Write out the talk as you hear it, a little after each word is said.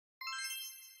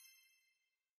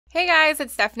Hey guys,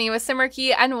 it's Stephanie with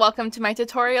Simarchy and welcome to my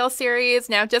tutorial series.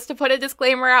 Now, just to put a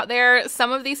disclaimer out there,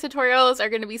 some of these tutorials are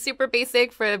going to be super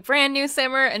basic for a brand new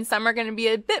simmer and some are going to be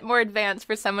a bit more advanced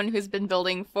for someone who's been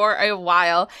building for a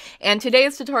while. And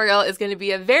today's tutorial is going to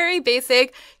be a very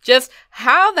basic, just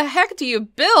how the heck do you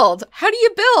build? How do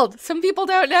you build? Some people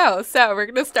don't know. So we're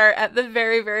going to start at the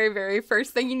very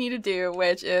first thing you need to do,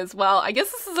 which is, well, I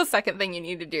guess this is the second thing you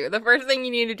need to do. The first thing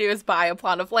you need to do is buy a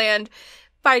plot of land.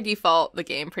 By default, the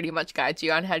game pretty much guides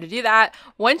you on how to do that.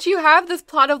 Once you have this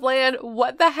plot of land,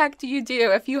 what the heck do you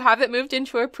do? If you haven't moved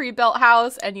into a pre-built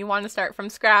house and you want to start from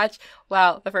scratch,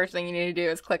 well, the first thing you need to do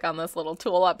is click on this little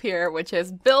tool up here, which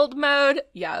is build mode.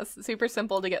 Yes, super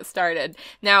simple to get started.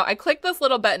 Now, I clicked this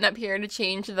little button up here to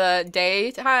change the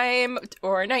daytime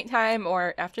or nighttime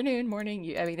or afternoon,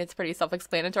 morning. I mean, it's pretty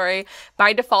self-explanatory.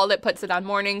 By default, it puts it on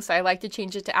morning, so I like to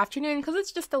change it to afternoon because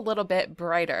it's just a little bit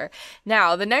brighter.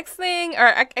 Now, the next thing,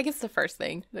 or I guess the first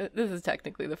thing, this is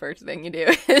technically the first thing you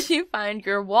do, is you find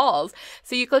your walls.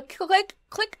 So you click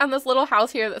on this little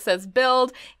house here that says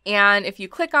build, and if you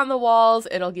click on the walls,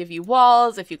 it'll give you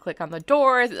walls. If you click on the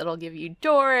doors, it'll give you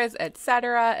doors,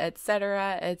 etc.,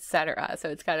 etc., etc. So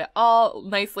it's got it all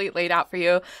nicely laid out for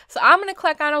you. So I'm going to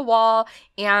click on a wall,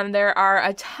 and there are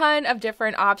a ton of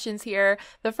different options here.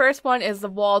 The first one is the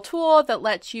wall tool that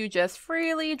lets you just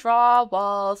freely draw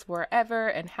walls wherever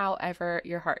and however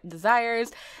your heart desires.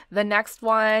 The next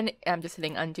one, I'm just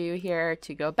hitting undo here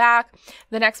to go back.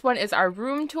 The next one is our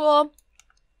room tool.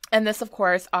 And this, of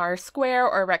course, are square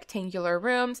or rectangular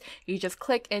rooms. You just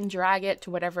click and drag it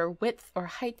to whatever width or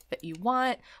height that you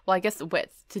want. Well, I guess the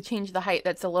width. To change the height,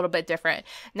 that's a little bit different.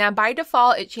 Now, by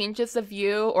default, it changes the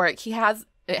view, or it has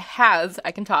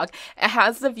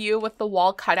the view with the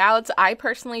wall cutouts. I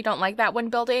personally don't like that when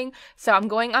building, so I'm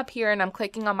going up here and I'm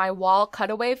clicking on my wall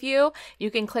cutaway view.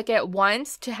 You can click it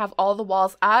once to have all the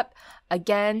walls up,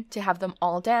 again to have them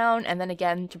all down, and then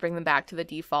again to bring them back to the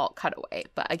default cutaway.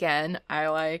 But again, I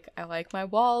like my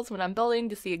walls when I'm building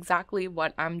to see exactly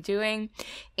what I'm doing.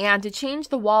 And to change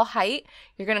the wall height,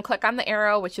 you're going to click on the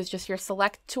arrow, which is just your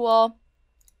select tool,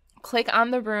 click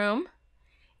on the room,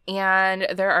 and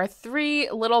there are three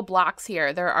little blocks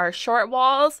here. There are short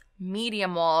walls,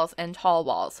 medium walls, and tall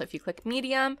walls. So if you click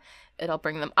medium, it'll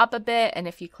bring them up a bit, and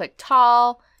if you click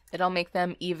tall, it'll make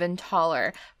them even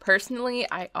taller. Personally,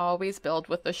 I always build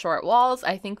with the short walls.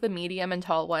 I think the medium and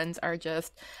tall ones are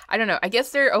just, I don't know, I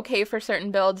guess they're okay for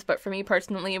certain builds, but for me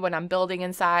personally, when I'm building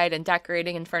inside and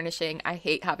decorating and furnishing, I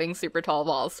hate having super tall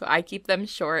walls, so I keep them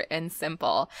short and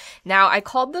simple. Now, I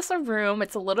called this a room.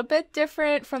 It's a little bit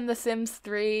different from The Sims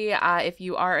 3. If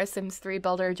you are a Sims 3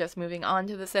 builder just moving on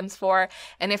to The Sims 4,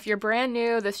 and if you're brand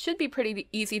new, this should be pretty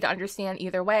easy to understand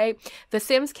either way. The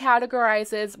Sims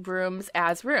categorizes rooms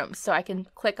as rooms. So I can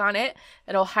click on it,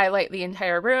 it'll highlight the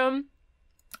entire room.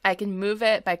 I can move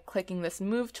it by clicking this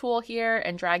move tool here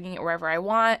and dragging it wherever I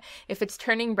want. If it's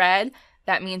turning red,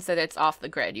 that means that it's off the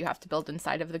grid. You have to build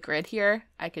inside of the grid here.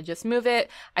 I could just move it.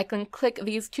 I can click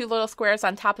these two little squares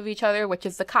on top of each other, which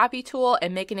is the copy tool,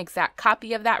 and make an exact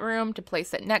copy of that room to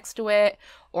place it next to it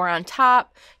or on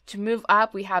top. To move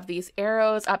up, we have these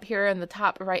arrows up here in the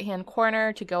top right-hand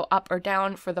corner to go up or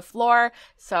down for the floor.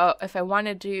 So if I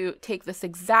wanted to take this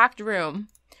exact room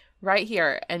right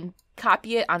here and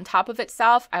copy it on top of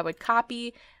itself, I would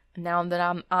copy. Now that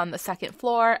I'm on the second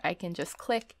floor, I can just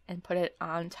click and put it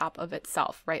on top of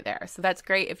itself right there. So that's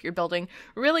great if you're building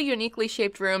really uniquely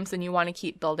shaped rooms and you want to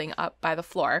keep building up by the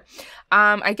floor.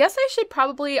 I guess I should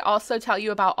probably also tell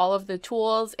you about all of the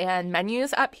tools and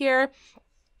menus up here.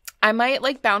 I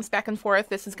might bounce back and forth.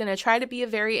 This is going to try to be a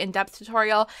very in-depth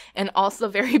tutorial and also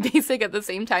very basic at the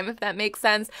same time, if that makes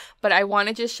sense. But I want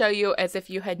to just show you as if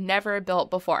you had never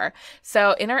built before.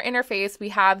 So in our interface, we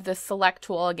have the select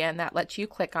tool again that lets you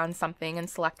click on something and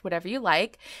select whatever you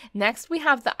like. Next, we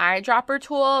have the eyedropper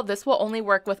tool. This will only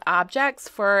work with objects.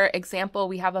 For example,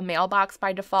 we have a mailbox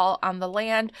by default on the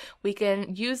land. We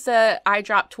can use the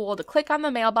eyedrop tool to click on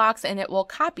the mailbox and it will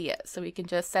copy it. So we can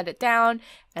just set it down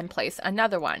and place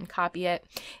another one, copy it.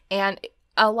 And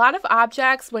a lot of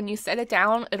objects, when you set it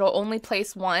down, it'll only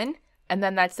place one and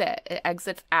then that's it. It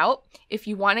exits out. If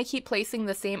you want to keep placing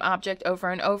the same object over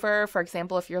and over, for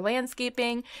example, if you're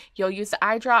landscaping, you'll use the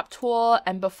eyedrop tool,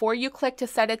 and before you click to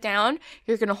set it down,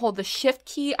 you're going to hold the shift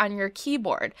key on your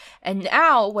keyboard. And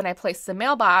now when I place the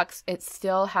mailbox, it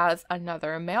still has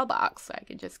another mailbox. So I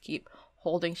can just keep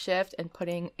holding shift and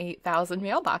putting 8,000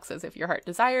 mailboxes if your heart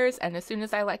desires, and as soon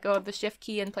as I let go of the shift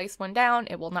key and place one down,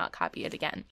 it will not copy it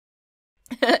again.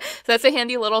 So that's a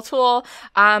handy little tool.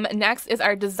 Next is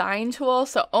our design tool.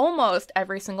 So almost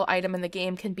every single item in the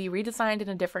game can be redesigned in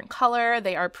a different color.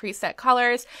 They are preset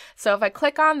colors. So if I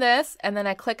click on this and then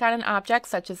I click on an object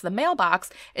such as the mailbox,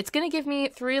 it's going to give me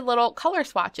 3 little color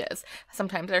swatches.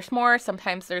 Sometimes there's more,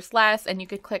 sometimes there's less, and you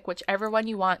could click whichever one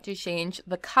you want to change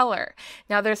the color.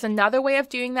 Now there's another way of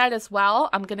doing that as well.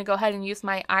 I'm going to go ahead and use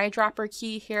my eyedropper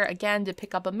key here again to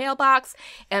pick up a mailbox.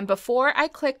 And before I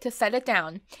click to set it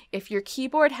down, if your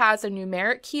keyboard has a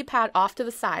numeric keypad off to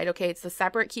the side, okay, it's a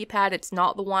separate keypad, it's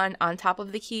not the one on top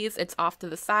of the keys, it's off to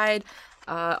the side.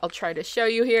 I'll try to show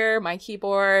you here. My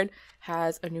keyboard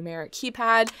has a numeric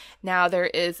keypad. Now there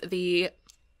is the,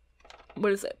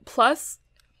 what is it, plus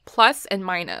and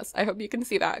minus. I hope you can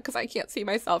see that because I can't see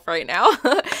myself right now.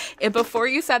 And before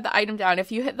you set the item down,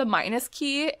 if you hit the minus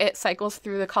key, it cycles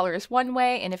through the colors one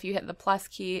way, and if you hit the plus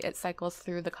key, it cycles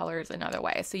through the colors another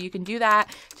way. So you can do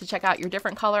that to check out your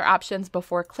different color options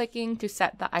before clicking to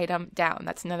set the item down.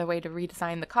 That's another way to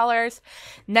redesign the colors.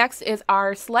 Next is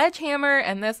our sledgehammer,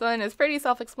 and this one is pretty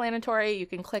self-explanatory. You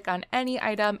can click on any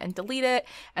item and delete it.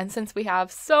 And since we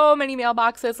have so many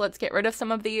mailboxes, let's get rid of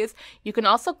some of these. You can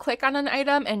also click on an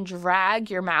item and drag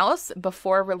your mouse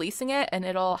before releasing it, and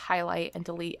it'll highlight and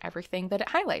delete everything that it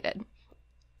highlighted.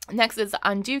 Next is the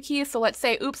undo key. So let's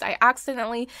say, oops, I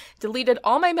accidentally deleted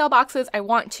all my mailboxes. I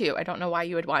want to. I don't know why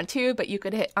you would want to, but you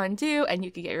could hit undo and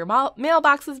you could get your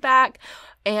mailboxes back.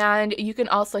 And you can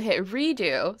also hit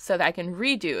redo so that I can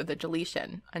redo the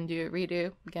deletion. Undo,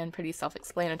 redo, again, pretty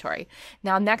self-explanatory.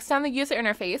 Now, next on the user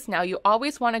interface, now you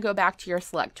always want to go back to your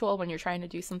select tool when you're trying to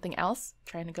do something else,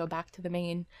 trying to go back to the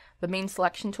main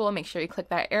selection tool. Make sure you click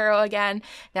that arrow again.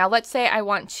 Now, let's say I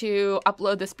want to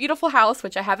upload this beautiful house,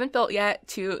 which I haven't built yet,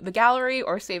 to the gallery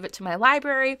or save it to my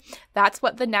library. That's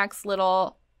what the next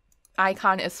little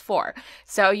icon is for.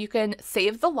 So you can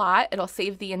save the lot. It'll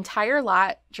save the entire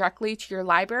lot directly to your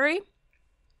library.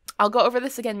 I'll go over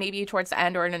this again maybe towards the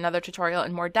end or in another tutorial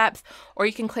in more depth, or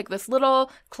you can click this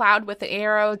little cloud with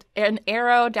an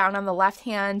arrow down on the left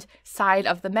hand side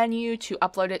of the menu to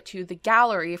upload it to the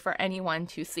gallery for anyone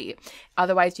to see.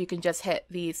 Otherwise, you can just hit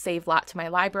the save lot to my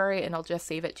library and it'll just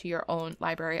save it to your own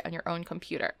library on your own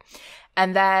computer.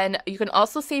 And then you can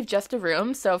also save just a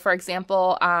room. So for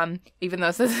example, even though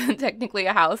this isn't technically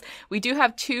a house, we do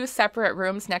have 2 separate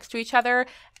rooms next to each other.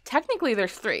 Technically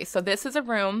there's 3. So this is a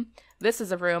room, this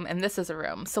is a room, and this is a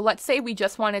room. So let's say we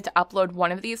just wanted to upload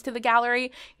one of these to the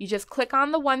gallery. You just click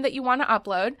on the one that you want to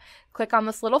upload, click on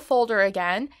this little folder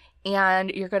again, and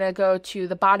you're going to go to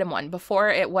the bottom one. Before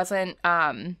it was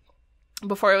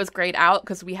grayed out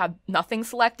because we had nothing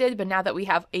selected, but now that we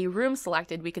have a room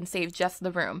selected, we can save just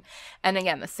the room. And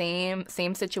again, the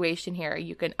same situation here.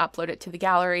 You can upload it to the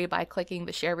gallery by clicking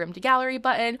the Share Room to Gallery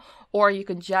button, or you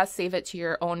can just save it to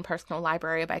your own personal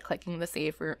library by clicking the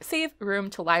Save Room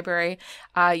to Library.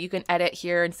 You can edit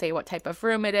here and say what type of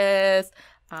room it is,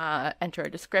 enter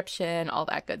a description, all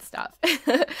that good stuff.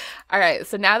 All right,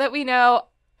 so now that we know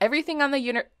everything on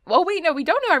the well, wait, no, we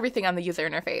don't know everything on the user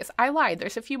interface. I lied.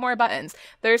 There's a few more buttons.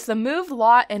 There's the move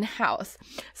lot and house.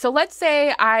 So let's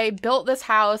say I built this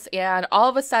house and all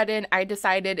of a sudden I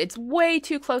decided it's way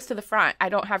too close to the front. I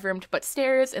don't have room to put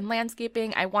stairs and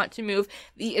landscaping. I want to move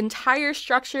the entire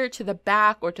structure to the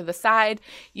back or to the side.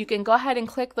 You can go ahead and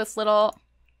click this little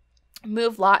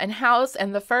move lot and house.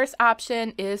 And the first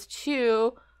option is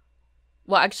to,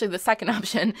 well, actually the second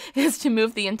option is to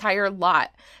move the entire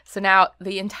lot. So now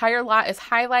the entire lot is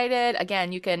highlighted.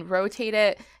 Again, you can rotate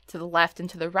it to the left and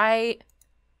to the right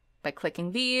by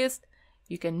clicking these.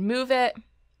 You can move it.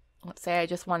 Let's say I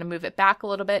just want to move it back a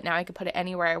little bit. Now I can put it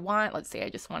anywhere I want. Let's say I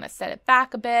just want to set it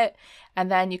back a bit.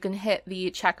 And then you can hit the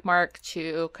check mark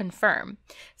to confirm.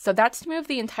 So that's to move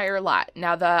the entire lot.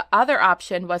 Now the other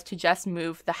option was to just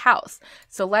move the house.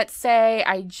 So let's say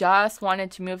I just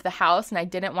wanted to move the house and I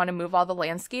didn't want to move all the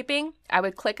landscaping. I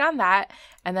would click on that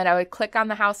and then I would click on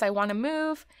the house I want to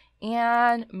move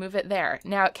and move it there.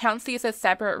 Now it counts these as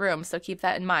separate rooms, so keep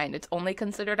that in mind. It's only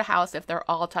considered a house if they're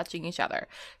all touching each other.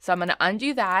 So I'm going to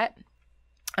undo that.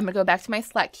 I'm going to go back to my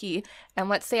select key, and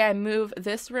let's say I move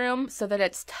this room so that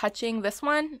it's touching this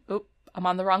one. Oop, I'm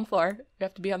on the wrong floor. You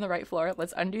have to be on the right floor.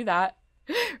 Let's undo that.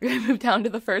 We're going to move down to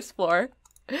the first floor.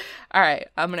 All right,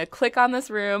 I'm going to click on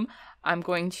this room. I'm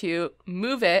going to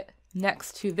move it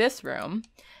next to this room.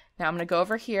 Now I'm going to go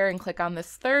over here and click on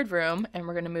this third room, and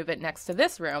we're going to move it next to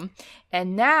this room.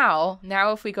 And now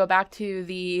if we go back to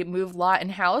the move lot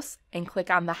and house and click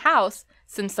on the house,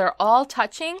 since they're all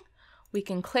touching, we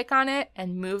can click on it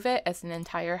and move it as an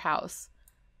entire house.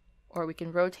 Or we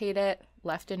can rotate it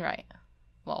left and right.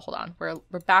 Well, hold on.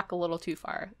 We're back a little too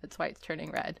far. That's why it's turning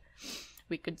red.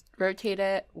 We could rotate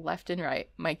it left and right.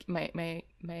 My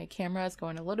camera is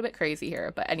going a little bit crazy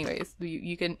here, but anyways,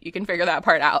 you can figure that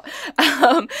part out.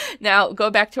 Now go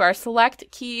back to our select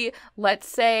key. Let's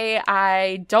say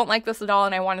I don't like this at all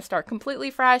and I want to start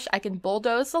completely fresh. I can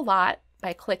bulldoze a lot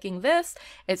by clicking this.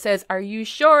 It says, are you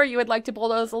sure you would like to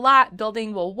bulldoze a lot?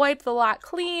 Building will wipe the lot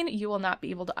clean. You will not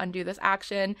be able to undo this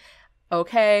action.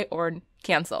 Okay, or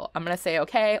cancel. I'm going to say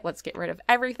okay. Let's get rid of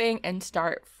everything and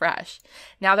start fresh.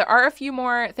 Now there are a few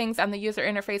more things on the user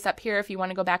interface up here. If you want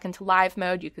to go back into live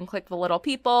mode, you can click the little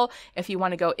people. If you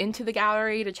want to go into the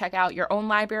gallery to check out your own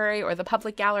library or the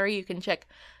public gallery, you can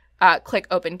click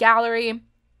open gallery.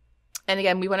 And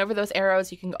again, we went over those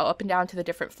arrows. You can go up and down to the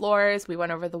different floors. We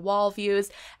went over the wall views.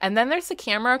 And then there's the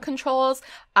camera controls.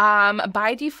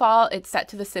 By default, it's set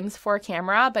to the Sims 4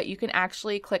 camera, but you can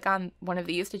actually click on one of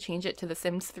these to change it to the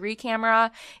Sims 3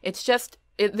 camera. It's just,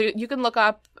 you can look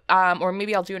up, or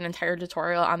maybe I'll do an entire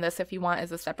tutorial on this if you want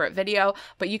as a separate video,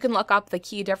 but you can look up the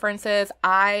key differences.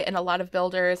 I and a lot of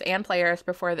builders and players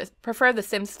prefer the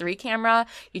Sims 3 camera.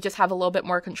 You just have a little bit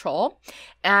more control.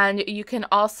 And you can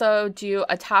also do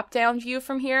a top-down view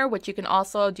from here, which you can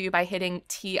also do by hitting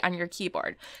T on your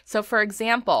keyboard. So for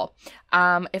example,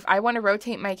 if I want to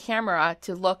rotate my camera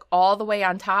to look all the way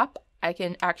on top, I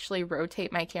can actually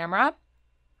rotate my camera.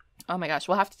 Oh my gosh,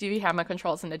 we'll have to do camera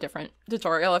controls in a different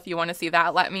tutorial. If you want to see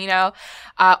that, let me know.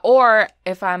 Or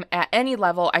if I'm at any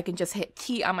level, I can just hit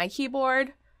T on my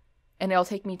keyboard and it'll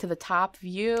take me to the top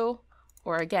view.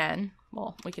 Or again,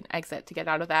 well, we can exit to get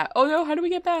out of that. Oh no, how do we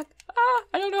get back?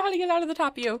 I don't know how to get out of the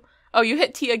top view. Oh, you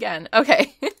hit T again.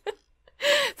 Okay.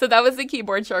 So that was the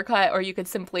keyboard shortcut, or you could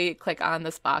simply click on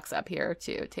this box up here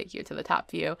to take you to the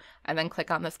top view, and then click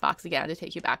on this box again to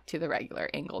take you back to the regular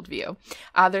angled view.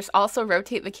 There's also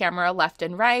rotate the camera left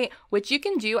and right, which you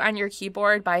can do on your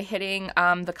keyboard by hitting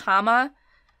the comma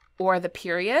or the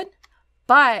period.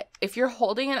 But if you're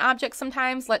holding an object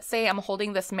sometimes, let's say I'm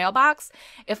holding this mailbox,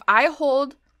 if I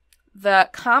hold the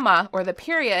comma or the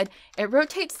period, it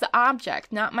rotates the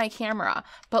object, not my camera.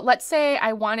 But let's say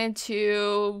I wanted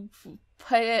to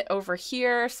put it over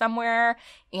here somewhere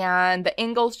and the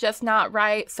angle's just not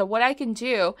right. So what I can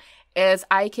do is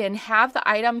I can have the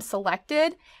item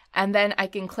selected and then I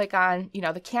can click on,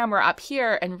 the camera up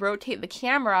here and rotate the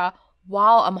camera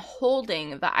while I'm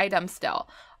holding the item still.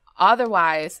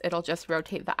 Otherwise, it'll just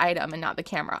rotate the item and not the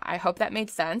camera. I hope that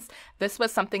made sense. This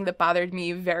was something that bothered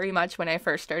me very much when I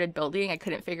first started building. I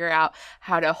couldn't figure out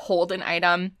how to hold an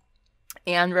item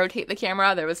and rotate the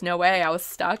camera. There was no way. I was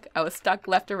stuck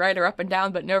left or right or up and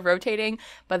down, but no rotating.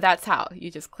 But that's how. You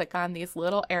just click on these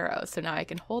little arrows. So now I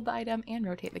can hold the item and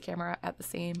rotate the camera at the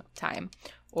same time.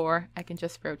 Or I can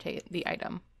just rotate the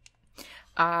item.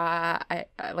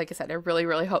 Like I said, I really,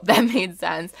 really hope that made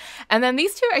sense. And then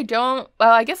these two,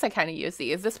 I guess I kind of use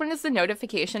these. This one is the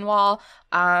notification wall.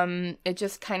 It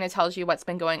just kind of tells you what's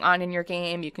been going on in your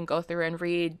game. You can go through and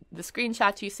read the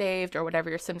screenshots you saved or whatever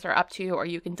your Sims are up to, or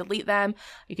you can delete them.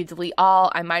 You can delete all.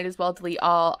 I might as well delete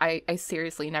all. I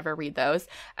seriously never read those.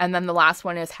 And then the last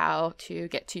one is how to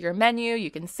get to your menu.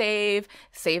 You can save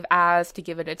as to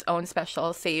give it its own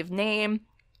special save name.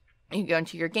 You can go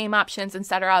into your game options,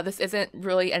 etc. This isn't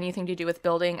really anything to do with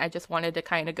building. I just wanted to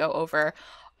kind of go over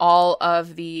all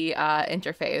of the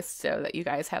interface so that you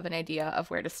guys have an idea of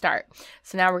where to start.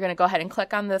 So now we're going to go ahead and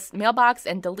click on this mailbox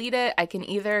and delete it. I can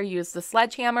either use the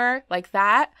sledgehammer like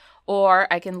that, or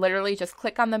I can literally just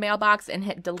click on the mailbox and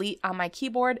hit delete on my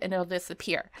keyboard and it'll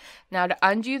disappear. Now to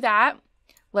undo that,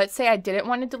 let's say I didn't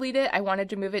want to delete it. I wanted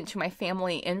to move it into my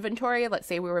family inventory. Let's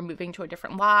say we were moving to a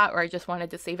different lot, or I just wanted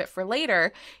to save it for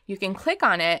later. You can click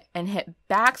on it and hit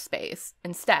backspace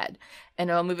instead, and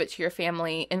it'll move it to your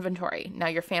family inventory. Now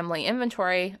your family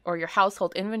inventory or your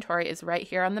household inventory is right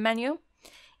here on the menu,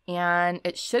 and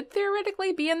it should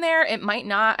theoretically be in there. It might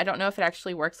not. I don't know if it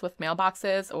actually works with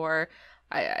mailboxes, or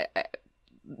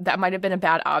that might have been a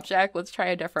bad object. Let's try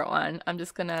a different one. I'm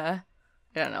just gonna,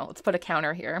 let's put a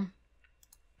counter here.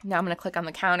 Now I'm going to click on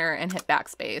the counter and hit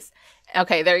backspace.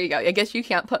 Okay, there you go. I guess you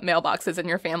can't put mailboxes in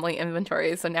your family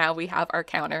inventory. So now we have our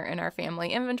counter in our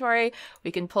family inventory.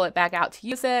 We can pull it back out to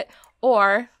use it.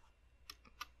 Or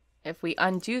if we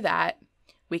undo that,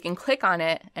 we can click on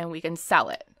it and we can sell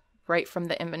it right from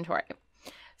the inventory.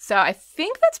 So I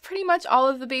think that's pretty much all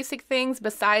of the basic things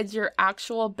besides your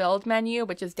actual build menu,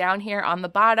 which is down here on the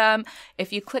bottom.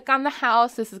 If you click on the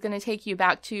house, this is going to take you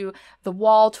back to the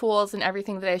wall tools and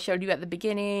everything that I showed you at the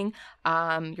beginning.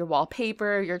 Your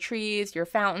wallpaper, your trees, your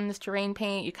fountains, terrain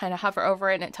paint. You kind of hover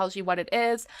over it and it tells you what it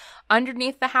is.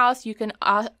 Underneath the house, you can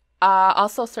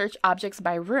also search objects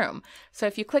by room. So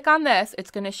if you click on this, it's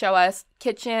going to show us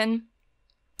kitchen,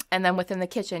 And then within the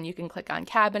kitchen, you can click on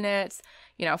cabinets,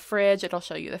 you know, fridge, it'll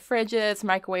show you the fridges,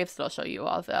 microwaves, it'll show you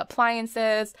all the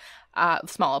appliances,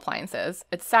 small appliances,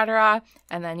 etc.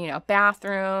 And then, you know,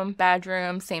 bathroom,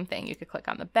 bedroom, same thing. You could click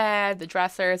on the bed, the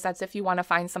dressers. That's if you want to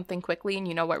find something quickly and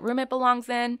you know what room it belongs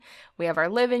in. We have our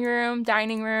living room,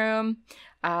 dining room,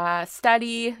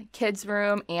 study, kids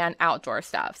room, and outdoor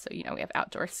stuff. So, you know, we have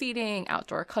outdoor seating,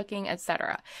 outdoor cooking,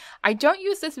 etc. I don't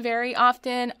use this very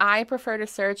often. I prefer to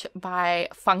search by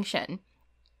function.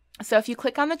 So if you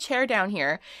click on the chair down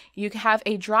here, you have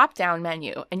a drop-down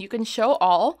menu, and you can show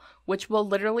all, which will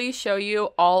literally show you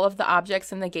all of the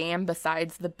objects in the game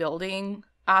besides the building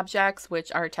objects,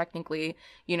 which are technically,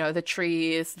 you know, the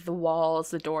trees, the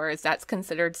walls, the doors. That's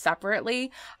considered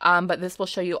separately, but this will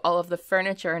show you all of the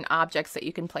furniture and objects that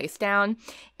you can place down,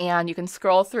 and you can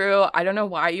scroll through. I don't know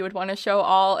why you would want to show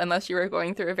all unless you were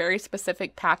going through a very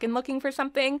specific pack and looking for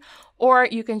something, or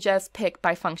you can just pick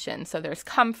by function. So there's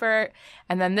comfort,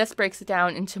 and then this breaks it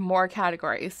down into more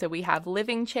categories. So we have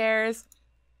living chairs,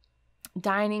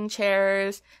 dining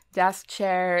chairs, desk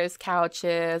chairs,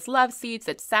 couches, love seats,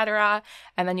 etc.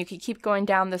 And then you can keep going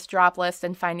down this drop list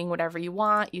and finding whatever you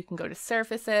want. You can go to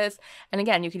surfaces. And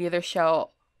again, you could either show,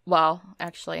 well,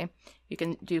 actually, you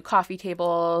can do coffee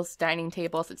tables, dining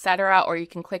tables, etc. Or you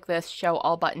can click this show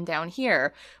all button down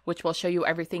here, which will show you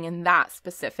everything in that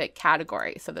specific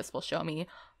category. So this will show me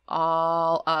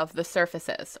all of the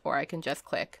surfaces, or I can just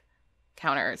click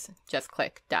counters, just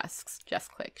click desks, just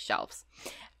click shelves.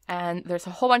 And there's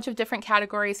a whole bunch of different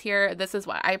categories here. This is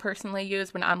what I personally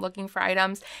use when I'm looking for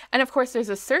items. And of course, there's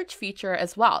a search feature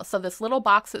as well. So this little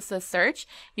box that says search,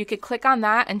 you could click on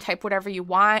that and type whatever you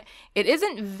want. It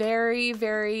isn't very,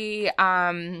 very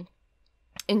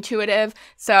intuitive.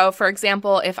 So for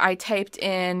example, if I typed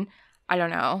in, I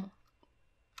don't know,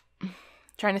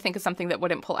 trying to think of something that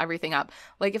wouldn't pull everything up.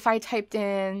 Like if I typed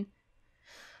in,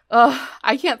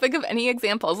 I can't think of any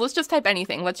examples. Let's just type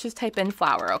anything. Let's just type in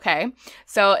flower, okay?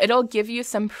 So it'll give you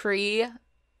some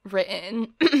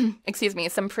pre-written,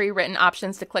 some pre-written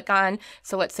options to click on.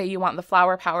 So let's say you want the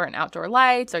flower power and outdoor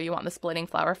lights, or you want the splitting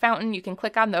flower fountain. You can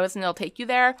click on those and it'll take you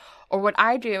there. Or what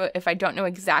I do, if I don't know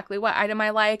exactly what item I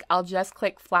like, I'll just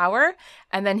click flower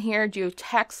and then here do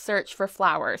text search for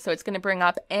flower. So it's going to bring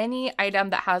up any item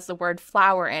that has the word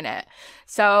flower in it.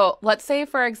 So let's say,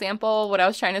 for example, what I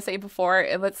was trying to say before,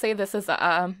 let's say this is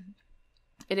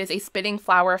it is a spitting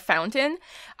flower fountain.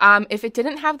 If it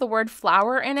didn't have the word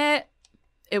flower in it,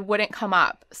 it wouldn't come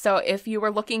up. So if you were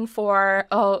looking for,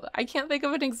 I can't think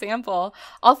of an example.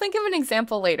 I'll think of an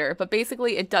example later, but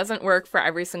basically it doesn't work for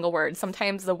every single word.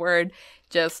 Sometimes the word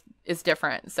just is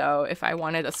different. So if I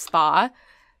wanted a spa,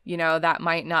 you know, that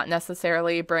might not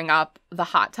necessarily bring up the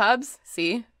hot tubs,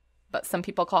 see? But some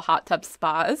people call hot tubs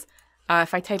spas.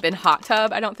 If I type in hot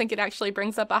tub, I don't think it actually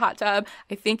brings up a hot tub.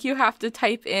 I think you have to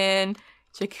type in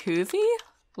jacuzzi.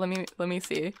 Let me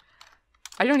see.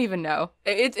 I don't even know.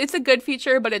 It's a good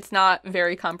feature, but it's not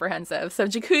very comprehensive. So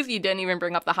jacuzzi didn't even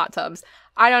bring up the hot tubs.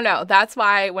 I don't know. That's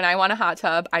why when I want a hot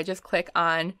tub, I just click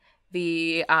on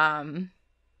the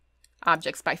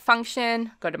objects by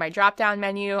function, go to my drop-down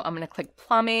menu. I'm going to click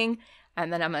plumbing,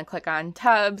 and then I'm going to click on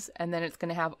tubs, and then it's going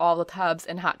to have all the tubs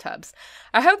and hot tubs.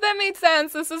 I hope that made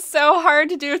sense. This is so hard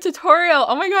to do a tutorial.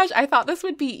 Oh my gosh, I thought this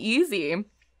would be easy.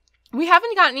 We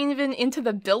haven't gotten even into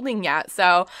the building yet.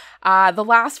 So the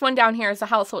last one down here is the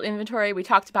household inventory. We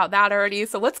talked about that already.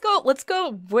 So let's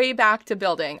go way back to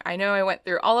building. I know I went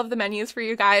through all of the menus for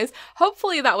you guys.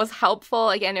 Hopefully that was helpful.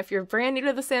 Again, if you're brand new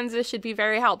to The Sims, this should be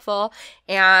very helpful.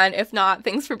 And if not,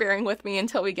 thanks for bearing with me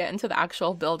until we get into the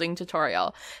actual building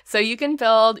tutorial. So you can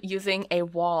build using a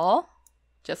wall,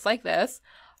 just like this,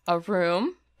 a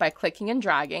room, by clicking and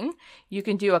dragging. You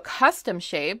can do a custom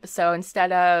shape. So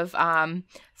instead of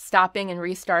stopping and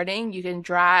restarting, you can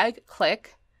drag,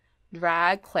 click,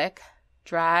 drag, click,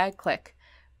 drag, click,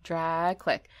 drag,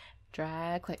 click,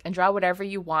 drag, click, and draw whatever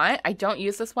you want. I don't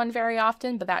use this one very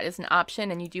often, but that is an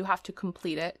option, and you do have to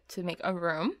complete it to make a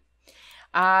room.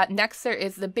 Next, there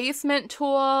is the basement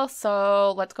tool.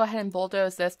 So let's go ahead and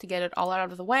bulldoze this to get it all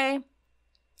out of the way.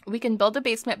 We can build a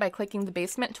basement by clicking the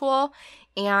basement tool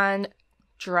and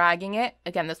dragging it.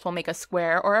 Again, this will make a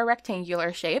square or a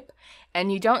rectangular shape,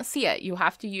 and you don't see it. You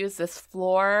have to use this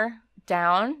floor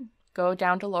down, go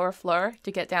down to lower floor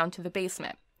to get down to the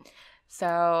basement.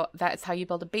 So that's how you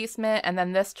build a basement. And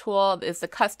then this tool is the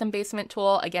custom basement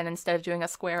tool. Again, instead of doing a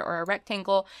square or a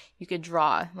rectangle, you could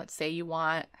draw. Let's say you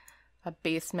want a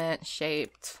basement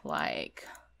shaped like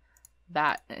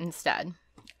that instead.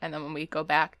 And then when we go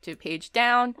back to page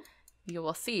down, you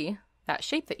will see that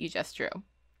shape that you just drew.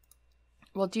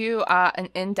 We'll do an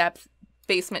in-depth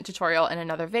basement tutorial in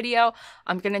another video.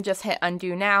 I'm going to just hit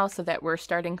undo now so that we're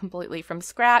starting completely from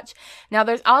scratch. Now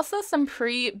there's also some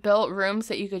pre-built rooms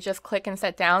that you could just click and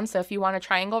set down. So if you want a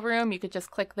triangle room, you could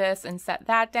just click this and set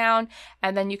that down.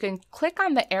 And then you can click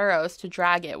on the arrows to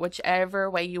drag it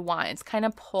whichever way you want. It's kind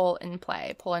of pull and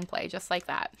play, just like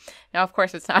that. Now, of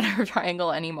course, it's not a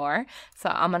triangle anymore. So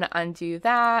I'm going to undo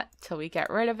that till we get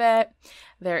rid of it.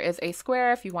 There is a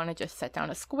square if you want to just set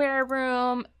down a square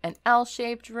room, an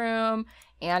L-shaped room,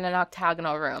 and an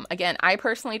octagonal room. Again, I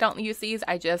personally don't use these.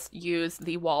 I just use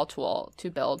the wall tool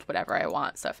to build whatever I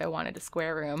want. So if I wanted a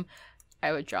square room,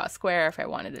 I would draw a square. If I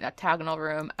wanted an octagonal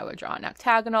room, I would draw an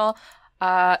octagonal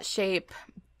shape,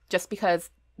 just because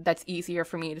that's easier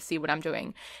for me to see what I'm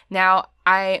doing. Now,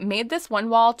 I made this one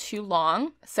wall too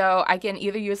long, so I can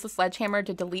either use the sledgehammer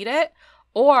to delete it,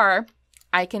 or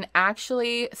I can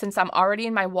actually, since I'm already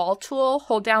in my wall tool,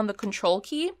 hold down the control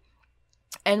key,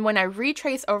 and when I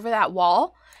retrace over that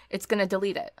wall, it's going to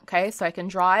delete it, okay? So I can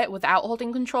draw it without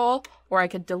holding control, or I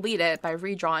could delete it by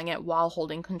redrawing it while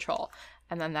holding control.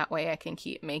 And then that way I can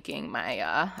keep making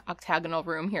my octagonal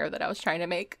room here that I was trying to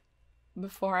make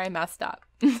before I messed up.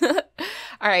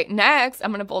 All right, next,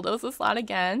 I'm going to bulldoze this lot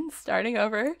again, starting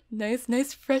over.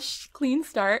 Nice, fresh, clean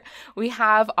start. We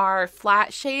have our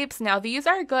flat shapes. Now, these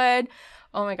are good.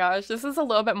 Oh my gosh, this is a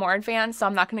little bit more advanced, so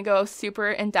I'm not going to go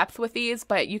super in depth with these,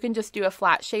 but you can just do a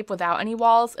flat shape without any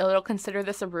walls. It'll consider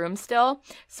this a room still.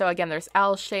 So again, there's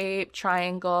L shape,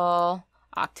 triangle,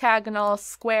 octagonal,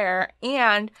 square,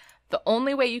 and the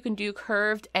only way you can do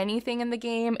curved anything in the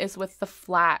game is with the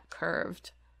flat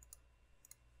curved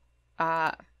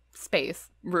space,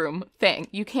 room thing.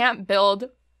 You can't build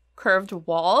curved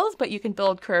walls, but you can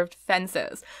build curved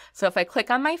fences. So if I click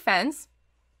on my fence,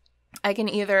 I can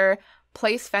either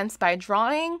place fence by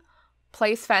drawing,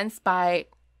 place fence by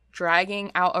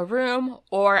dragging out a room,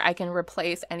 or I can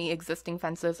replace any existing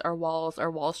fences or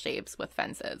wall shapes with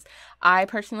fences. I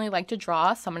personally like to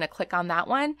draw, so I'm going to click on that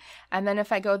one. And then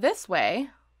if I go this way,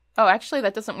 oh, actually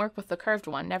that doesn't work with the curved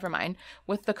one. Never mind.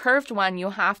 With the curved one,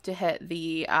 you'll have to hit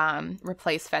the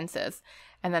replace fences.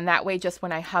 And then that way, just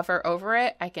when I hover over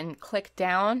it, I can click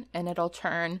down and it'll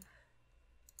turn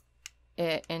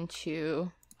it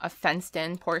into a fenced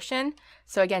in portion.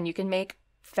 So again, you can make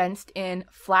fenced in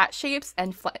flat shapes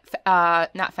and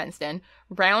not fenced in,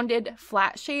 rounded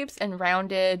flat shapes and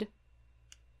rounded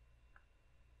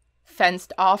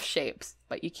fenced off shapes,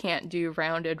 but you can't do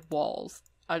rounded walls.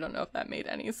 I don't know if that made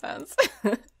any sense.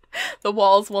 The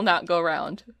walls will not go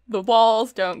round. The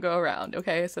walls don't go round,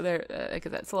 okay? So they're,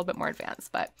 because that's a little bit more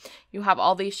advanced, but you have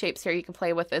all these shapes here you can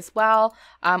play with as well.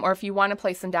 Or if you want to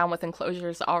place them down with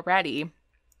enclosures already,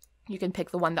 you can pick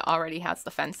the one that already has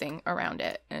the fencing around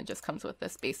it, and it just comes with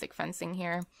this basic fencing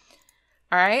here.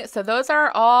 All right, so those are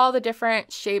all the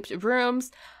different shaped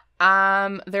rooms.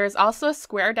 There's also a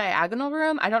square diagonal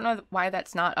room. I don't know why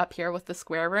that's not up here with the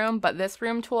square room, but this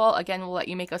room tool, again, will let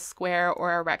you make a square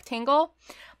or a rectangle.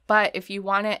 But if you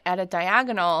want it at a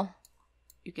diagonal,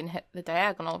 you can hit the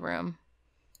diagonal room.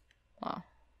 Well,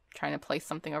 trying to place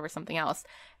something over something else,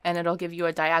 and it'll give you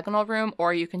a diagonal room,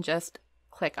 or you can just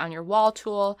click on your wall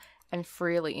tool and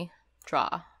freely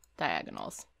draw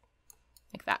diagonals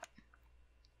like that.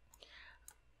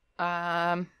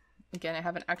 Again, I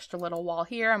have an extra little wall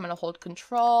here. I'm going to hold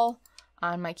Control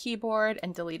on my keyboard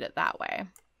and delete it that way.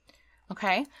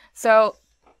 Okay, so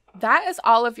that is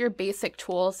all of your basic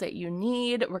tools that you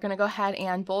need. We're going to go ahead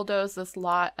and bulldoze this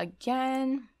lot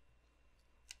again.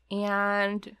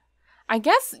 And I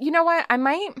guess, you know what, I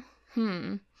might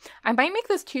make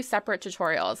this 2 separate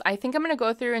tutorials. I think I'm going to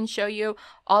go through and show you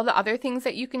all the other things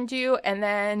that you can do, and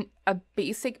then a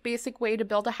basic way to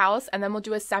build a house, and then we'll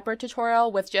do a separate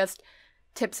tutorial with just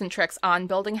tips and tricks on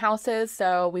building houses.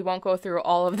 So we won't go through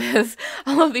all of this,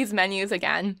 all of these menus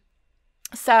again.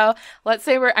 So let's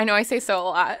say I know I say so a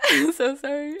lot. So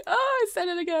sorry. Oh, I said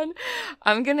it again.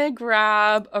 I'm going to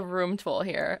grab a room tool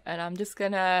here, and I'm just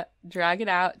going to drag it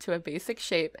out to a basic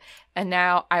shape. And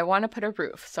now I want to put a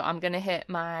roof. So I'm going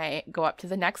to go up to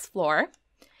the next floor,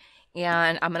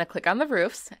 and I'm going to click on the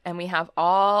roofs, and we have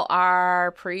all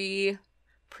our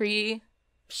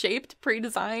pre-shaped,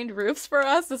 pre-designed roofs for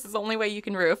us. This is the only way you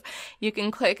can roof. You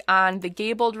can click on the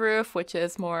gabled roof, which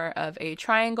is more of a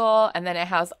triangle, and then it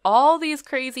has all these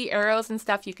crazy arrows and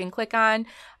stuff you can click on.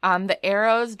 The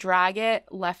arrows drag it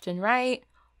left and right,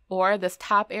 or this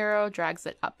top arrow drags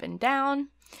it up and down.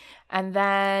 And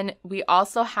then we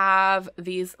also have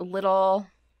these little,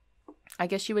 I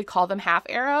guess you would call them half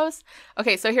arrows.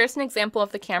 Okay, so here's an example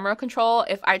of the camera control.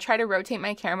 If I try to rotate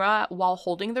my camera while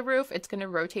holding the roof, it's going to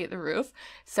rotate the roof.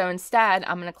 So instead,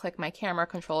 I'm going to click my camera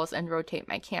controls and rotate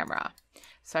my camera.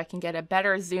 so I can get a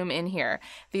better zoom in here.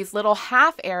 These little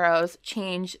half arrows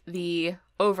change the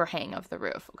overhang of the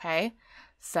roof, okay?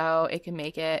 So it can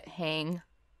make it hang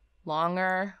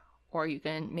longer, or you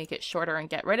can make it shorter and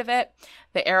get rid of it.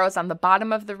 The arrows on the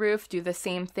bottom of the roof do the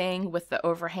same thing with the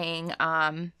overhang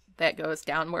that goes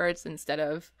downwards instead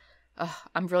of,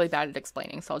 I'm really bad at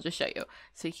explaining, so I'll just show you.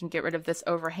 So you can get rid of this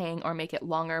overhang or make it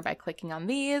longer by clicking on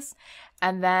these.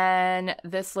 And then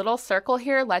this little circle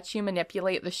here lets you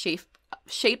manipulate the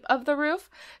shape of the roof.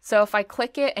 So if I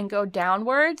click it and go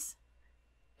downwards,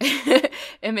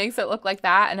 it makes it look like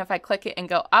that. And if I click it and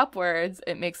go upwards,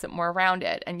 it makes it more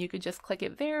rounded. And you could just click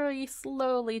it very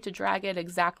slowly to drag it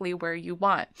exactly where you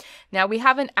want. Now we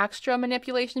have an extra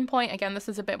manipulation point. Again, this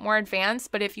is a bit more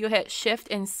advanced, but if you hit Shift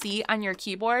and C on your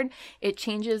keyboard, it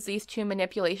changes these two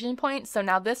manipulation points. So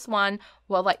now this one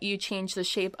will let you change the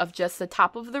shape of just the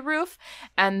top of the roof,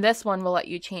 and this one will let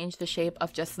you change the shape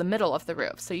of just the middle of the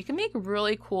roof. So you can make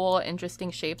really cool,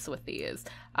 interesting shapes with these.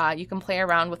 You can play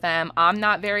around with them. I'm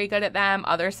not very good at them.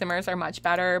 Other simmers are much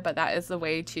better, but that is the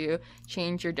way to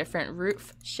change your different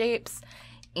roof shapes.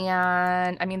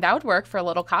 And I mean, that would work for a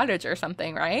little cottage or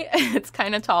something, right? It's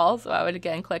kind of tall, so I would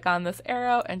again click on this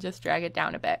arrow and just drag it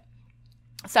down a bit.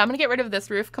 So I'm going to get rid of this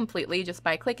roof completely just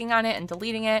by clicking on it and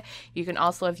deleting it. You can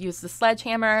also have used the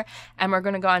sledgehammer, and we're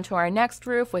going to go on to our next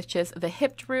roof, which is the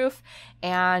hipped roof.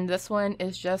 And this one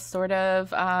is just sort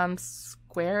of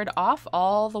squared off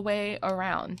all the way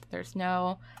around. There's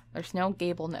no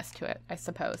gableness to it, I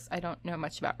suppose. I don't know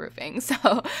much about roofing,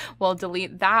 so we'll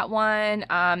delete that one.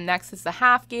 Next is the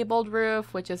half gabled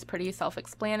roof, which is pretty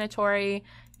self-explanatory.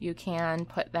 You can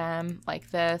put them like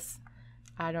this.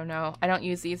 I don't know. I don't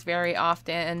use these very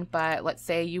often, but let's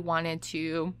say you wanted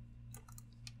to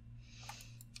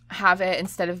have it,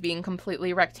 instead of being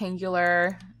completely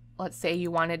rectangular, let's say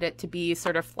you wanted it to be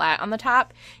sort of flat on the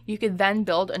top, you could then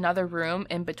build another room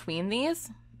in between these.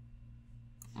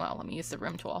 Well, let me use the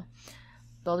room tool.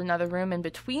 Build another room in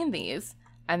between these,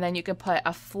 and then you can put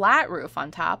a flat roof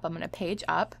on top. I'm going to page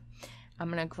up.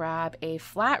 I'm going to grab a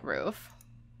flat roof,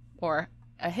 or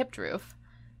a hipped roof,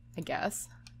 I guess,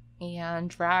 and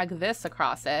drag this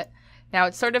across it. Now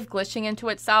it's sort of glitching into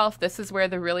itself. This is where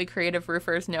the really creative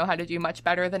roofers know how to do much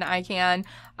better than I can.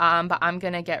 But I'm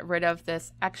going to get rid of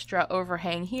this extra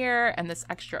overhang here and this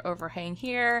extra overhang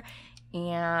here.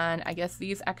 And I guess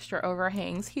these extra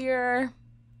overhangs here.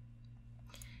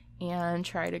 And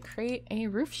try to create a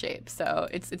roof shape. So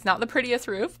it's not the prettiest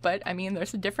roof, but I mean,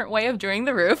 there's a different way of doing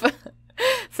the roof.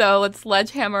 So let's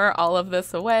sledgehammer all of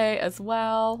this away as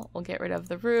well. We'll get rid of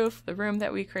the roof, the room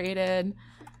that we created,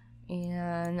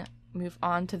 and move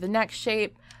on to the next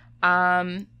shape.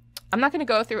 I'm not going to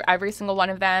go through every single one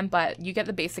of them, but you get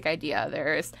the basic idea.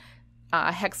 There's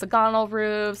hexagonal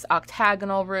roofs,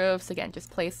 octagonal roofs. Again, just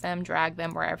place them, drag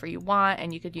them wherever you want,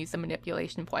 and you could use the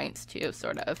manipulation points to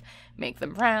sort of make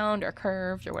them round or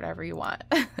curved or whatever you want.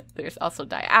 There's also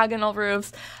diagonal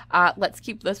roofs. Let's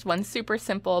keep this one super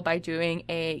simple by doing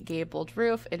a gabled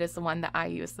roof. It is the one that I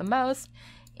use the most.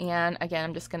 And again,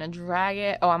 I'm just going to drag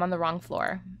it. Oh, I'm on the wrong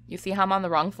floor. You see how I'm on the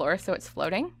wrong floor, so it's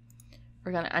floating?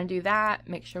 We're going to undo that.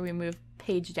 Make sure we move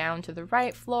page down to the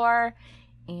right floor.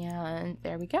 And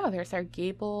there we go. There's our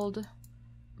gabled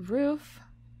roof.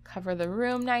 Cover the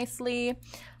room nicely.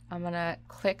 I'm going to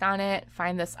click on it,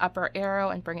 find this upper arrow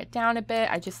and bring it down a bit.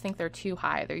 I just think they're too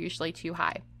high. They're usually too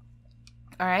high.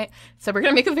 All right, so we're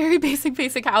going to make a very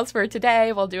basic house for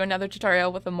today. We'll do another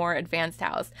tutorial with a more advanced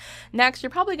house. Next,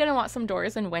 you're probably going to want some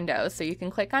doors and windows. So you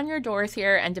can click on your doors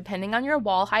here, and depending on your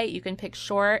wall height, you can pick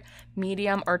short,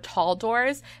 medium, or tall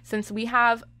doors. Since we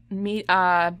have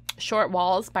short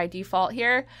walls by default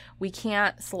here, we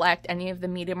can't select any of the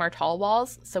medium or tall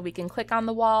walls. So we can click on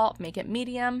the wall, make it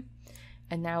medium,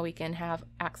 and now we can have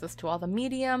access to all the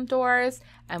medium doors,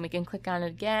 and we can click on it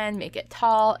again, make it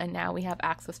tall, and now we have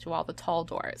access to all the tall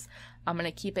doors. I'm going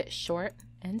to keep it short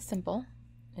and simple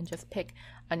and just pick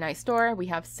a nice door. We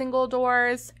have single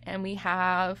doors and we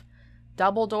have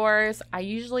double doors. I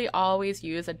usually always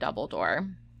use a double door.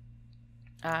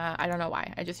 I don't know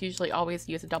why. I just usually always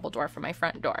use a double door for my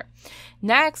front door.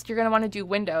 Next, you're going to want to do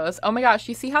windows. Oh my gosh,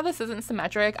 you see how this isn't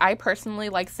symmetric? I personally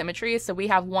like symmetry. So we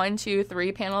have 1, 2,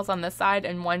 3 panels on this side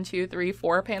and 1, 2, 3,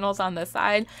 4 panels on this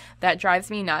side. That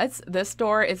drives me nuts. This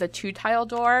door is a 2-tile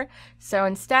door. So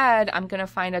instead, I'm going to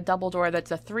find a double door that's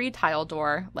a 3-tile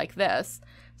door like this.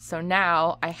 So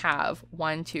now I have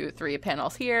 1, 2, 3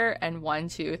 panels here and 1,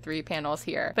 2, 3 panels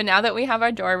here. But now that we have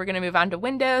our door, we're going to move on to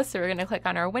windows. So we're going to click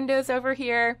on our windows over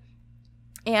here.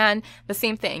 And the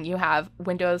same thing, you have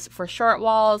windows for short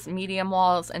walls, medium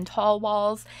walls, and tall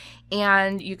walls.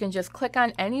 And you can just click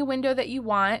on any window that you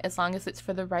want as long as it's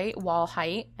for the right wall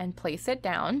height and place it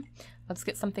down. Let's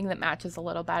get something that matches a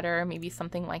little better, maybe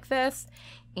something like this,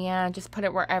 and just put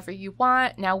it wherever you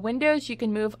want. Now windows you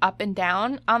can move up and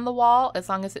down on the wall as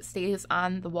long as it stays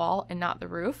on the wall and not the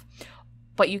roof.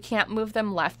 But you can't move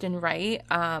them left and right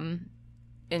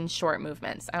in short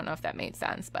movements. I don't know if that made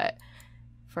sense, but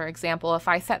for example, if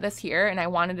I set this here and I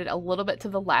wanted it a little bit to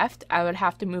the left, I would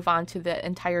have to move on to the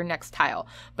entire next tile.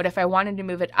 But if I wanted to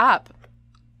move it up,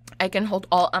 I can hold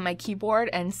Alt on my keyboard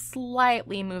and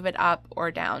slightly move it up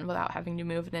or down without having to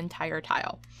move an entire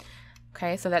tile.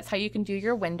 Okay, so that's how you can do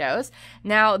your windows.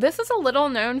 Now, this is a little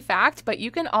known fact, but you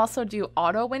can also do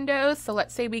auto windows. So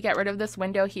let's say we get rid of this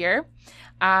window here.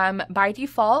 By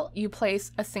default, you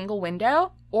place a single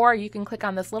window, or you can click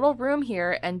on this little room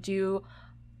here and do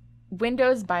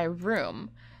windows by room.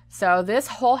 So this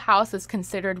whole house is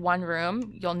considered one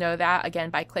room. You'll know that again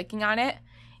by clicking on it,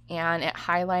 and it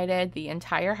highlighted the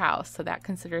entire house, so that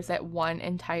considers it one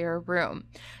entire room.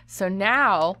 So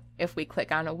now if we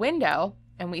click on a window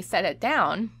and we set it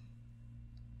down,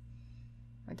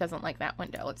 it doesn't like that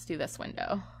window. Let's do this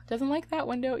window. It doesn't like that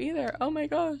window either. Oh my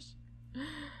gosh.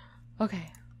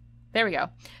 Okay, there we go.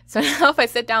 So now if I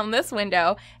sit down this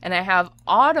window and I have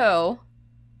auto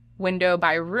window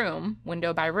by room,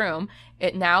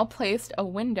 it now placed a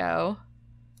window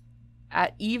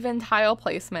at even tile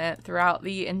placement throughout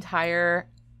the entire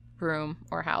room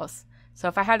or house. So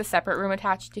if I had a separate room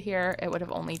attached to here, it would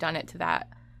have only done it to that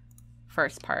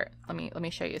first part. Let me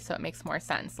show you so it makes more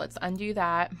sense. Let's undo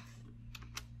that.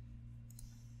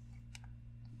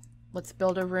 Let's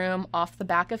build a room off the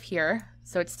back of here.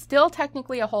 So it's still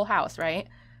technically a whole house, right?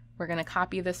 We're going to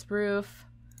copy this roof,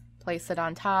 place it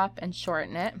on top, and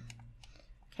shorten it.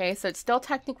 Okay, so it's still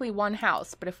technically one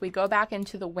house, but if we go back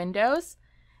into the windows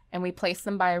and we place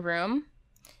them by room,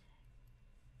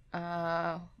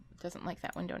 it doesn't like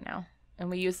that window now, and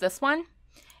we use this one,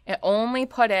 it only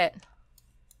put it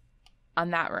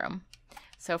on that room.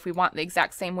 So if we want the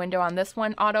exact same window on this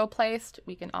one auto placed,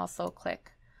 we can also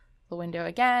click the window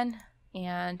again,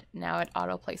 and now it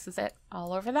auto places it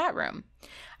all over that room.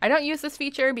 I don't use this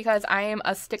feature because I am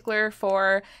a stickler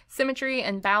for symmetry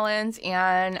and balance,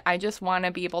 and I just want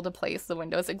to be able to place the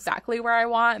windows exactly where I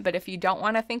want. But if you don't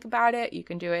want to think about it, you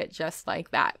can do it just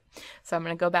like that. So I'm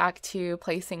going to go back to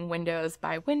placing windows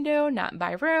by window, not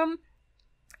by room.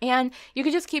 And you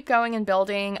could just keep going and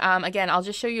building. Again, I'll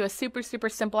just show you a super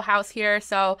simple house here.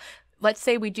 So let's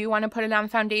say we do want to put it on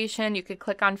foundation. You could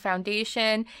click on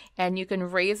foundation and you can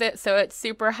raise it so it's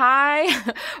super high,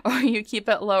 or you keep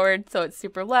it lowered so it's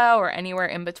super low, or anywhere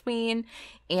in between.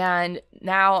 And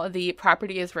now the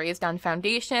property is raised on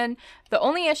foundation. The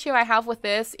only issue I have with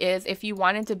this is if you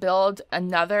wanted to build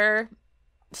another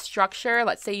structure,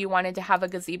 let's say you wanted to have a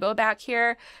gazebo back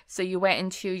here, so you went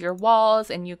into your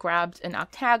walls and you grabbed an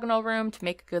octagonal room to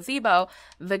make a gazebo,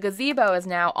 the gazebo is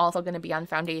now also going to be on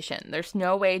foundation. There's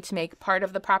no way to make part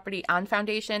of the property on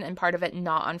foundation and part of it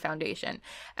not on foundation.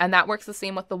 And that works the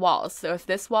same with the walls. So if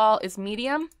this wall is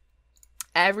medium,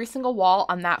 every single wall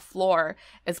on that floor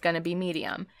is going to be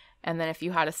medium. And then if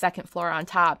you had a second floor on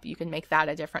top, you can make that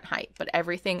a different height. But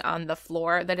everything on the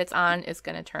floor that it's on is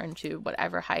going to turn to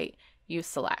whatever height you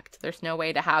select. There's no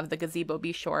way to have the gazebo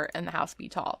be short and the house be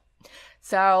tall.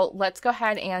 So let's go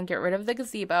ahead and get rid of the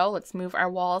gazebo. Let's move our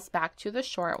walls back to the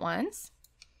short ones.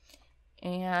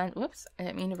 And whoops, I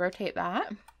didn't mean to rotate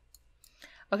that.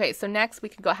 Okay, so next we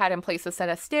can go ahead and place a set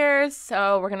of stairs.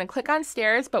 So we're going to click on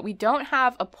stairs, but we don't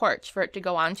have a porch for it to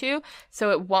go onto.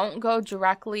 So it won't go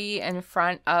directly in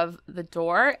front of the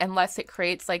door unless it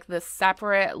creates like this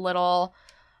separate little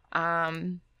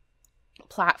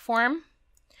platform,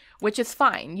 which is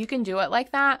fine. You can do it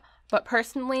like that. But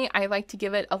personally, I like to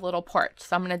give it a little porch.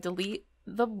 So I'm going to delete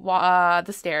the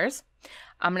stairs.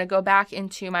 I'm going to go back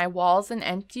into my walls and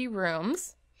empty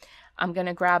rooms. I'm going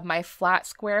to grab my flat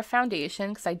square foundation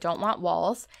because I don't want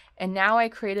walls. And now I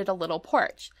created a little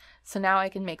porch. So now I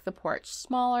can make the porch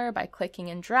smaller by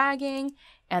clicking and dragging.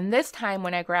 And this time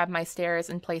when I grab my stairs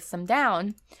and place them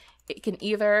down, it can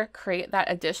either create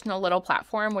that additional little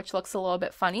platform, which looks a little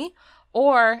bit funny,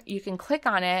 or you can click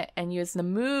on it and use the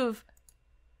move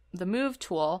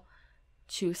tool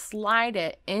to slide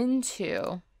it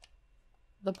into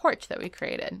the porch that we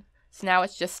created. So now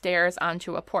it's just stairs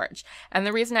onto a porch. And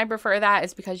the reason I prefer that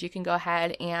is because you can go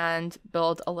ahead and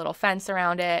build a little fence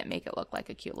around it, make it look like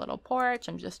a cute little porch.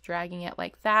 I'm just dragging it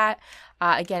like that.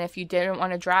 Again, if you didn't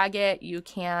want to drag it, you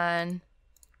can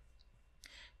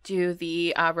do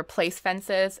the replace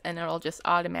fences, and it'll just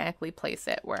automatically place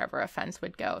it wherever a fence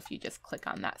would go if you just click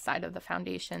on that side of the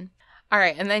foundation. All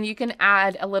right, and then you can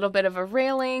add a little bit of a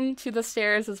railing to the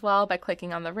stairs as well by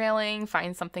clicking on the railing,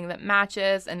 find something that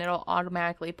matches, and it'll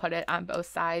automatically put it on both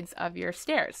sides of your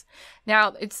stairs.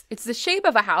 Now, it's the shape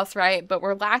of a house, right? But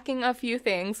we're lacking a few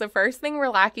things. The first thing we're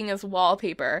lacking is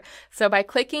wallpaper. So by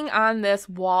clicking on this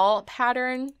wall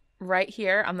pattern right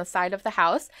here on the side of the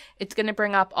house, it's going to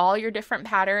bring up all your different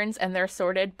patterns, and they're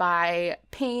sorted by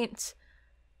paint,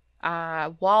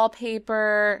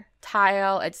 wallpaper,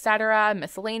 tile, etc.,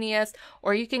 miscellaneous,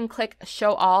 or you can click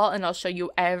show all and it'll show you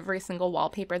every single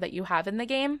wallpaper that you have in the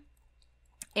game.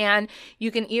 And you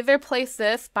can either place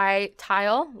this by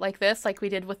tile like this, like we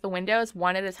did with the windows,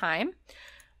 one at a time.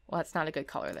 Well, that's not a good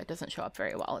color. That doesn't show up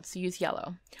very well. Let's use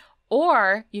yellow.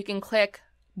 Or you can click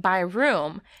by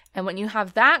room, and when you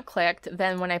have that clicked,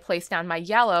 then when I place down my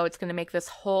yellow, it's going to make this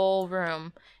whole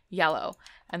room yellow.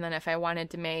 And then if I wanted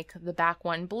to make the back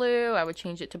one blue, I would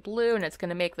change it to blue, and it's going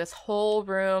to make this whole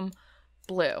room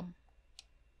blue.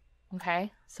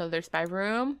 Okay, so there's by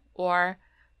room or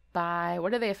by,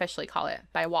 what do they officially call it?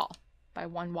 By wall, by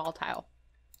one wall tile.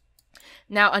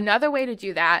 Now, another way to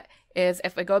do that is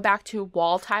if I go back to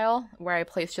wall tile where I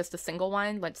place just a single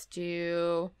one, let's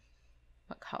do,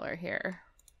 what color here?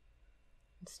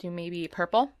 Let's do maybe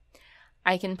purple.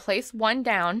 I can place one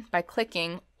down by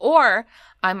clicking, or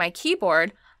on my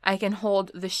keyboard, I can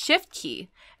hold the shift key.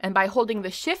 And by holding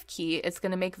the shift key, it's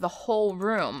going to make the whole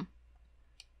room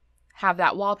have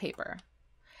that wallpaper.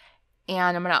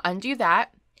 And I'm going to undo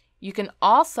that. You can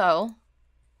also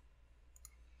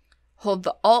hold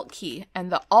the Alt key,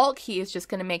 and the Alt key is just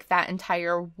going to make that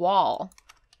entire wall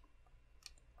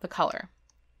the color.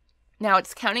 Now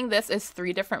it's counting this as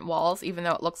 3 different walls, even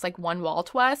though it looks like one wall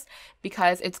to us,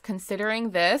 because it's considering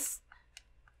this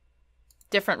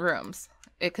different rooms.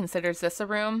 It considers this a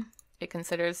room. It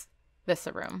considers this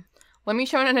a room. Let me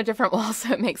show it on a different wall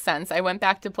so it makes sense. I went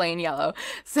back to plain yellow.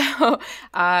 So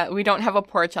we don't have a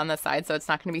porch on this side, so it's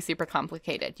not going to be super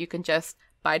complicated. You can just,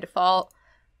 by default,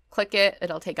 click it.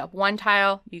 It'll take up one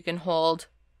tile. You can hold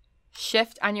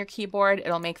Shift on your keyboard.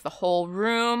 It'll make the whole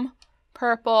room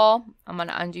purple. I'm going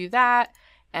to undo that.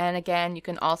 And again, you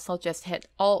can also just hit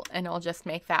Alt and it'll just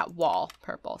make that wall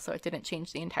purple. So it didn't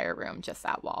change the entire room, just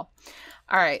that wall.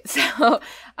 All right, so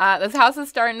this house is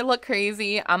starting to look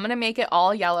crazy. I'm going to make it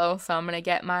all yellow. So I'm going to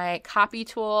get my copy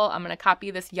tool. I'm going to copy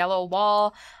this yellow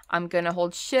wall. I'm going to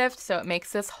hold Shift so it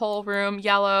makes this whole room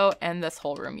yellow and this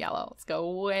whole room yellow. Let's go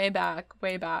way back,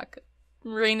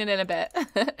 rein it in a bit.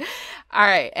 All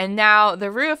right, and now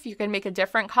the roof, you can make a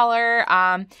different color.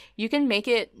 You can make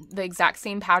it the exact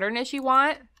same pattern as you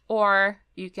want, or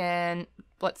you can,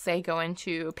 let's say, go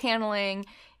into paneling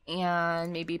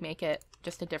and maybe make it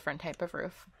just a different type of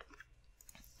roof.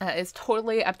 Is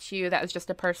totally up to you. That is just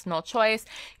a personal choice.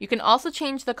 You can also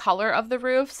change the color of the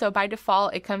roof. So by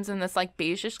default, it comes in this like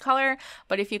beigeish color.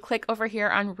 But if you click over here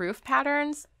on roof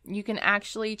patterns, you can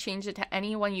actually change it to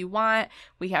any one you want.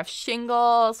 We have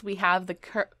shingles. We have the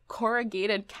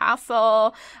corrugated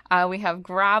castle. We have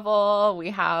gravel.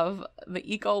 We have the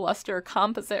eco-luster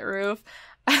composite roof.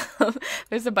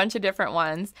 There's a bunch of different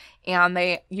ones. And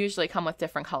they usually come with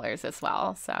different colors as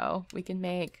well. So we can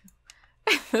make...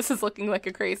 This is looking like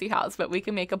a crazy house, but we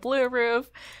can make a blue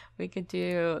roof. We could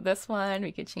do this one.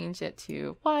 We could change it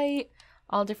to white,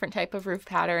 all different type of roof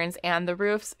patterns. And the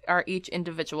roofs are each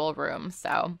individual room.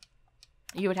 So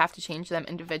you would have to change them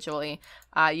individually.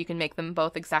 You can make them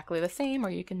both exactly the same, or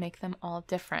you can make them all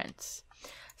different.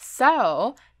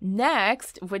 So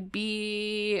next would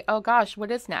be, oh gosh,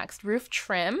 what is next? Roof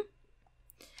trim.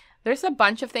 There's a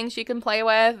bunch of things you can play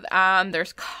with.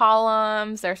 There's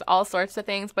columns, there's all sorts of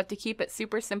things, but to keep it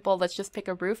super simple, let's just pick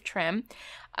a roof trim.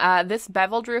 This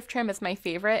beveled roof trim is my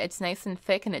favorite. It's nice and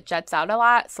thick and it jets out a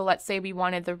lot. So let's say we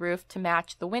wanted the roof to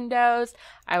match the windows.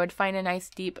 I would find a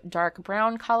nice deep dark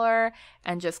brown color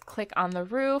and just click on the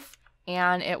roof,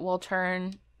 and it will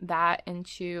turn that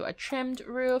into a trimmed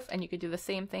roof. And you could do the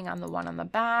same thing on the one on the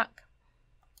back.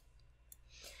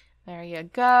 There you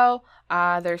go.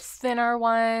 There's thinner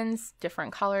ones,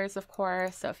 different colors, of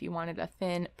course. So if you wanted a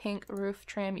thin pink roof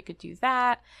trim, you could do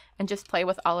that and just play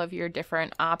with all of your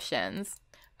different options.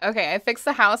 Okay, I fixed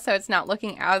the house so it's not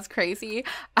looking as crazy.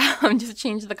 Just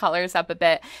change the colors up a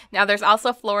bit. Now there's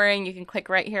also flooring. You can click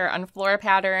right here on floor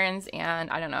patterns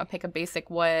and, I don't know, pick a basic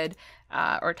wood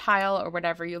or tile or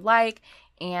whatever you like.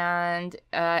 And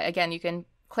again, you can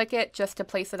click it just to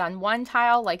place it on one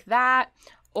tile like that,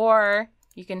 or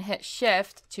you can hit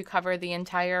Shift to cover the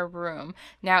entire room.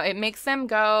 Now it makes them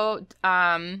go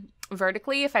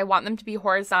vertically. If I want them to be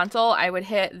horizontal, I would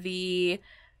hit the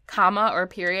comma or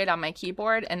period on my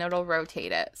keyboard and it'll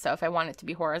rotate it. So if I want it to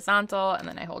be horizontal and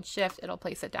then I hold shift, it'll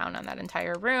place it down on that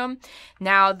entire room.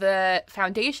 Now the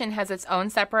foundation has its own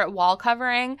separate wall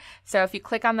covering. So if you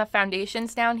click on the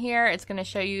foundations down here, it's going to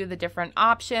show you the different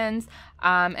options.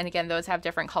 And again, those have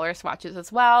different color swatches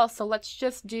as well. So let's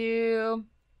just do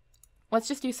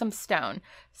some stone.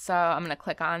 So I'm going to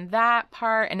click on that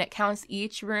part and it counts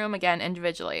each room again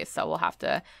individually. So we'll have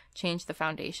to change the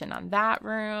foundation on that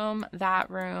room,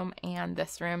 and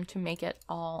this room to make it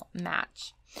all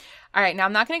match. All right, now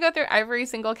I'm not going to go through every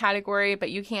single category,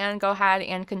 but you can go ahead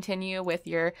and continue with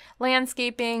your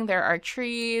landscaping. There are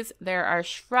trees, there are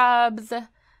shrubs,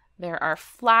 there are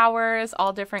flowers,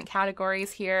 all different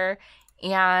categories here.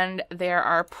 And there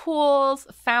are pools,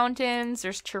 fountains,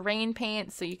 there's terrain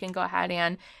paint, so you can go ahead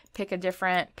and pick a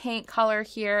different paint color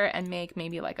here and make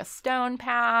maybe like a stone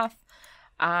path.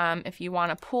 If you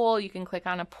want a pool, you can click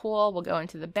on a pool. We'll go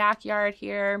into the backyard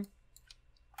here.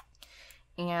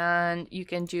 And you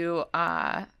can do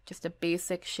just a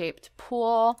basic shaped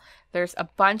pool. There's a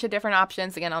bunch of different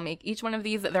options. Again, I'll make each one of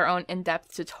these their own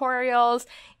in-depth tutorials.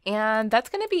 And that's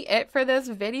going to be it for this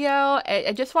video.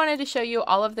 I just wanted to show you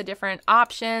all of the different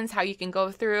options, how you can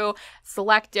go through,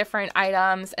 select different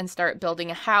items, and start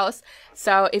building a house.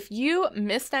 So if you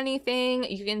missed anything,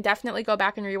 you can definitely go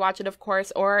back and rewatch it, of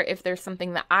course, or if there's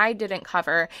something that I didn't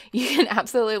cover, you can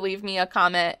absolutely leave me a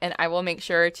comment and I will make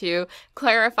sure to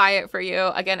clarify it for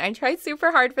you. Again, I tried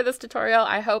super hard for this tutorial.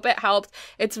 I hope it helped.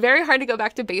 It's very hard to go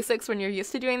back to basics when you're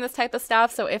used to doing this type of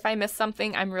stuff. So if I missed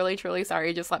something, I'm really, truly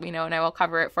sorry. Just let me know and I will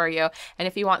cover it for you. And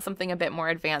if you want something a bit more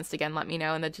advanced, again, let me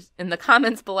know in the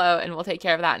comments below and we'll take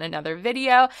care of that in another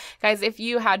video. Guys, if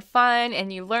you had fun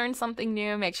and you learned something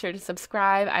new, make sure to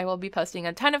subscribe. I will be posting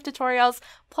a ton of tutorials.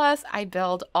 Plus, I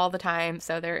build all the time,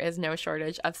 so there is no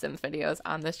shortage of Sims videos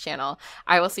on this channel.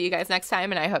 I will see you guys next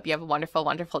time, and I hope you have a wonderful,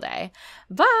 wonderful day.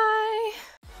 Bye!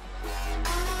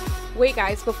 Wait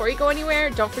guys, before you go anywhere,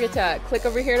 don't forget to click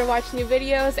over here to watch new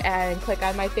videos and click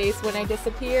on my face when I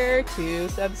disappear to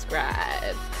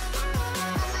subscribe.